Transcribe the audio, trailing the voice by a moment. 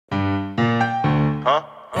Huh?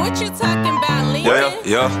 What you talking about, Lee?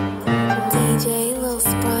 Yeah. DJ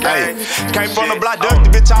LilCJ Hey, Kasino. came from the block, dusty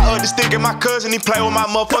bitch, I the stick and my cousin, he play with my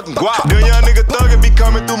motherfucking guap. Them young nigga thuggin' be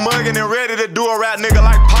coming through muggin' and ready to do a rap nigga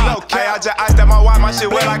like Pop. Hey, I just iced out my watch, my shit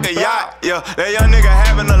wet like a yacht. Yeah, that young nigga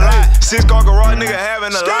having a lot. 6-car garage nigga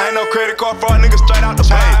having a lot. Ain't no credit card fraud nigga straight out the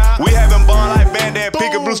pot. We having bun like Bandana,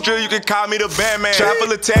 pick a blue strip, you can call me the Bandman. Trap full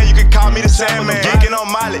of tan, you can call me the Sandman. Geeking on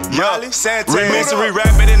Molly, Santan. Remix and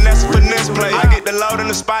re-rap it and that's a finesse play. I get the load in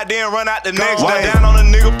the spot, then run out the next day. Down on a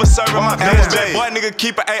nigga for serving my best day. Boy, nigga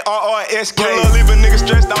keep a ARRSK. Leave a nigga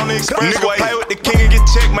stressed on the expressway. Nigga play with the king and get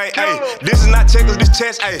checkmate. Ayy, this is not checkers, this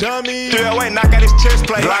chest. Ayy, 308, knock out his chest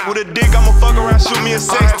plate. Like with a dick, I'ma fuck around, shoot me a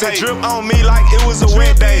sex tape. Drip on me like it was a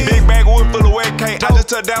wet day. Big bag wood full of wet cake. I just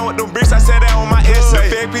touched down with them bricks, I said that on my essay.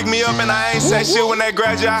 The fed picked me up and I ain't say shit when they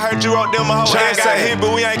graduate. I heard you wrote them a whole essay. Got hit,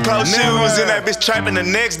 but we ain't close shit. We was in that bitch trapping the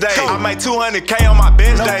next day. I made 200K on my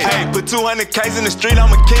best day. Hey, put 200Ks in the street,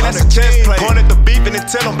 I'm a king, that's a chest play. Point at the beef and then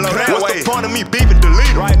tell them blow that way. What's the point of me beefing?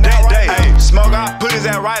 Delete right that day. Hey, smoke, I put his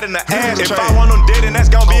ass right in the ass. If I want him dead, then that's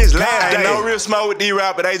gonna be his last day. Ain't no real smoke with these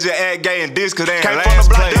rappers, they just act gay and diss cause they ain't last place. Came from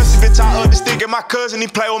the block, dusty bitch, I the stick and my cousin, he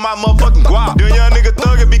play with my motherfucking guap. Them young nigga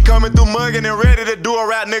thuggin' be coming through muggin' and ready to do a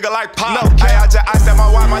rap nigga like Pop. Hey, I just iced out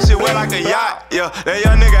my watch, my shit wet like a yacht. Yeah, that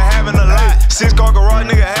young nigga having a lot. 6-car garage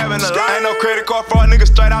nigga having a lot. Ain't no credit card fraud nigga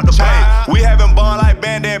straight out the pot. We having bun like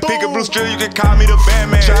Bandana, pick a blue strip, you can call me the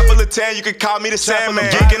Bandman. Trap full of tan, you can call me the Sandman.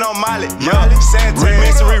 Geeking on Molly, Santan.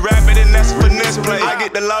 Remix and re-rap it and that's a finesse play. I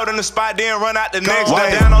get the load in the spot, then run out the next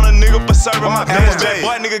day. Down on a nigga for serving my best day.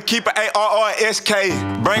 Boy, nigga keep a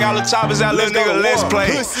ARRSK. Bring all the choppers out, little nigga, let's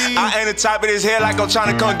play. I ain't the top of his head like I'm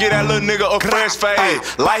tryna come get that little nigga a fresh fade.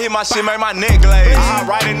 Light hit my shit, make my neck glaze. I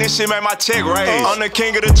write in this shit, make my check raise. I'm the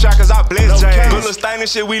king of the track cause I blitz Jay. Good little stain and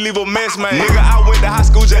shit, we leave a mess, man. Nigga, I went to high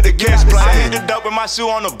school just to catch play. I hit the dope in my shoe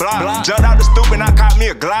on the block. Jumped out the stoop and I caught me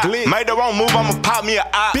a Glock. Made the wrong move, I'ma pop me a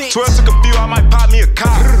op. 12 took a few, I might pop me a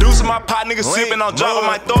cop. Deuce in my pot, nigga sippin' on drop. I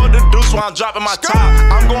might throw the deuce while I'm dropping my top.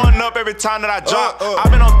 I'm going up every time that I drop.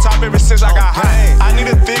 I've been on top ever since I got high. I need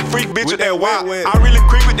a thick freak bitch with that wop. I really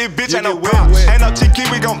creep with this bitch, ain't no pop. Ain't no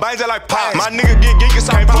TK, we gon' bang just like Pop. My nigga get geeky,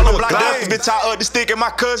 so I'm from the block. Dusty bitch, I the stick and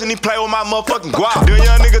my cousin, he play with my motherfucking guap. Them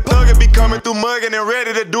young nigga thuggin' be coming through muggin' and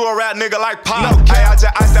ready to do a rap nigga like Pop. Hey, I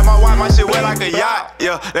just iced out my watch, my shit wet like a yacht.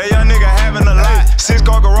 Yeah, that young nigga having a lot.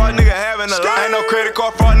 6-car garage nigga having a lot. Ain't no credit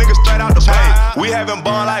card fraud nigga straight out the pot. We having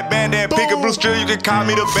bun like Bandana, pick a blue strip, you can call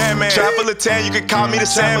me the Bandman. Trap full of tan, you can call me the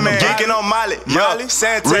Sandman. Geeking on Molly,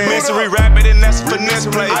 Santan. Remix and re-rap it and that's a finesse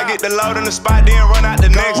play. I get the load in the spot, then run out the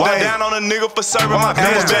next day. Down on a nigga for serving my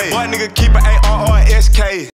best day. Boy, nigga keep a ARRSK.